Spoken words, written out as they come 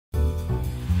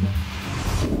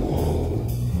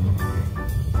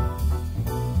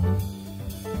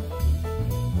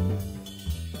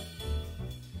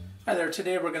Hi there,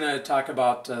 today we're going to talk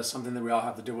about something that we all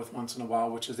have to deal with once in a while,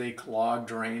 which is a clogged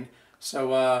drain.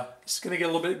 So it's going to get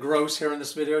a little bit gross here in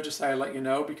this video, just so I let you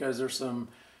know, because there's some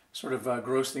sort of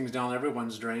gross things down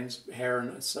everyone's drains, hair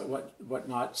and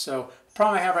whatnot. So the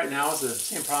problem I have right now is the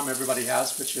same problem everybody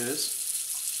has, which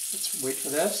is, let's wait for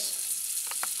this.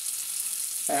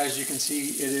 As you can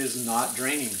see, it is not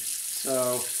draining.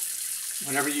 So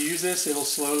whenever you use this, it'll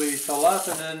slowly fill up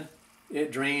and then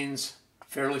it drains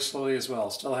fairly slowly as well.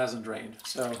 Still hasn't drained.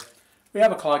 So we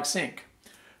have a clogged sink.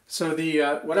 So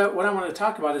the what I want to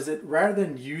talk about is that rather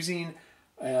than using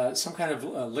some kind of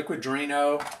liquid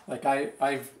Drano, like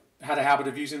I've had a habit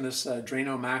of using this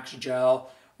Drano Max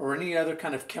gel or any other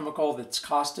kind of chemical that's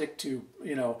caustic to,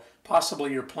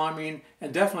 possibly your plumbing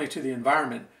and definitely to the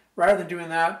environment. Rather than doing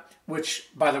that, which,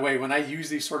 by the way, when I use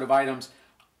these sort of items,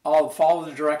 I'll follow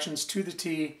the directions to the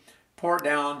T, pour it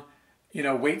down,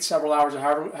 wait several hours, or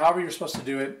however you're supposed to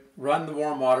do it, run the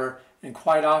warm water, and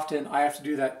quite often I have to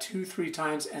do that 2-3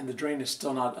 times and the drain is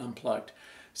still not unplugged.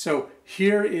 So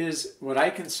here is what I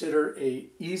consider a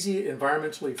easy,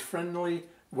 environmentally friendly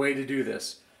way to do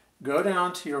this. Go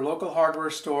down to your local hardware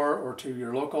store or to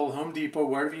your local Home Depot,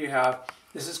 wherever you have.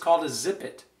 This is called a Zip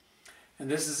It.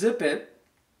 And this Zip It,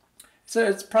 so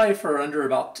it's probably for under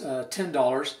about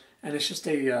 $10, and it's just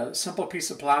a simple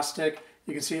piece of plastic.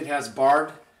 You can see it has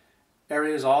barbed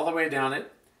areas all the way down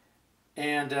it.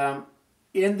 And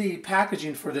in the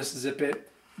packaging for this Zip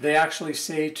It, they actually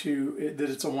say that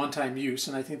it's a one-time use,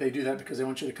 and I think they do that because they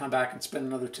want you to come back and spend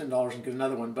another $10 and get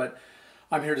another one. But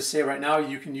I'm here to say right now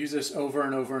you can use this over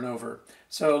and over and over.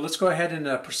 So let's go ahead and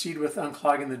proceed with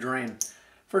unclogging the drain.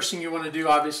 First thing you want to do,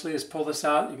 obviously, is pull this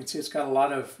out. You can see it's got a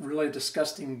lot of really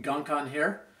disgusting gunk on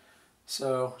here.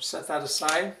 So set that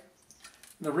aside.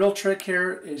 The real trick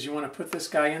here is you want to put this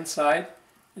guy inside.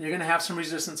 And you're going to have some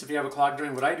resistance if you have a clogged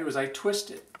drain. What I do is I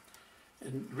twist it.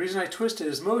 And the reason I twist it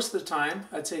is most of the time,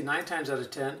 I'd say 9 times out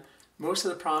of 10, most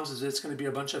of the problems is it's going to be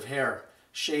a bunch of hair.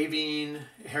 Shaving,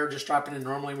 hair just dropping in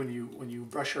normally when you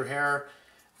brush your hair,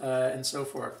 and so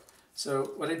forth.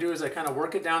 So what I do is I kind of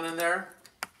work it down in there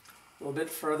a little bit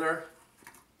further,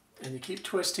 and you keep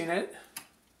twisting it.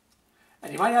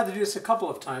 And you might have to do this a couple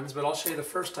of times, but I'll show you the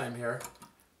first time here.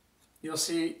 You'll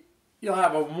see you'll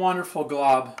have a wonderful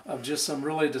glob of just some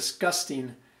really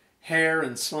disgusting hair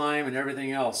and slime and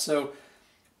everything else. So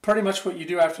pretty much what you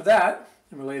do after that,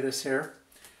 let me lay this here,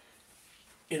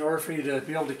 in order for you to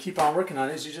be able to keep on working on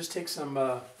it, is you just take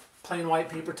some plain white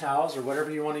paper towels or whatever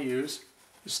you want to use.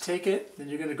 Just take it, then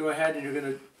you're going to go ahead and you're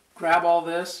going to grab all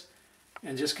this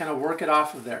and just kind of work it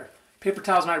off of there. Paper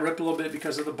towels might rip a little bit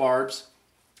because of the barbs,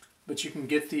 but you can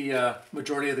get the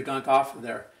majority of the gunk off of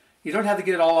there. You don't have to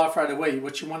get it all off right away.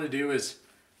 What you want to do is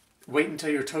wait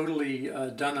until you're totally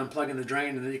done unplugging the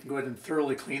drain, and then you can go ahead and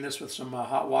thoroughly clean this with some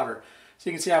hot water. So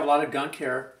you can see I have a lot of gunk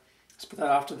here. Let's put that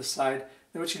off to the side.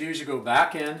 Then what you do is you go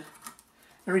back in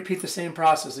and repeat the same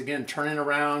process. Again, turning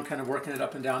around, kind of working it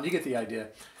up and down. You get the idea.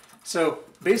 So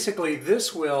basically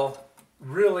this will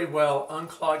really well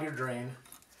unclog your drain.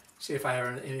 See if I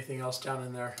have anything else down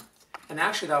in there. And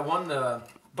actually that one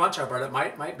bunch I brought up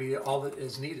might be all that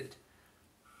is needed.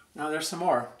 Now there's some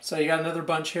more. So you got another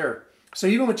bunch here. So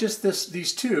even with just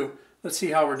these two, let's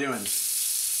see how we're doing.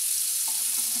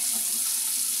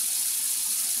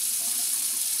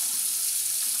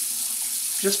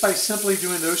 Just by simply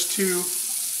doing those two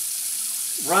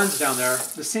runs down there,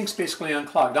 the sink's basically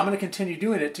unclogged. I'm going to continue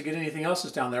doing it to get anything else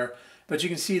that's down there, but you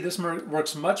can see this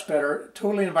works much better,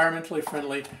 totally environmentally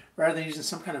friendly, rather than using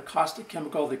some kind of caustic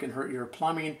chemical that can hurt your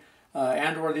plumbing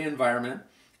and or the environment.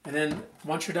 And then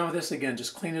once you're done with this, again,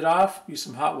 just clean it off, use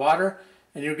some hot water,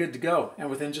 and you're good to go. And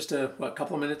within just a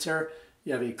couple of minutes here,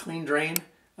 you have a clean drain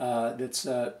that's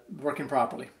working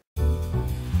properly.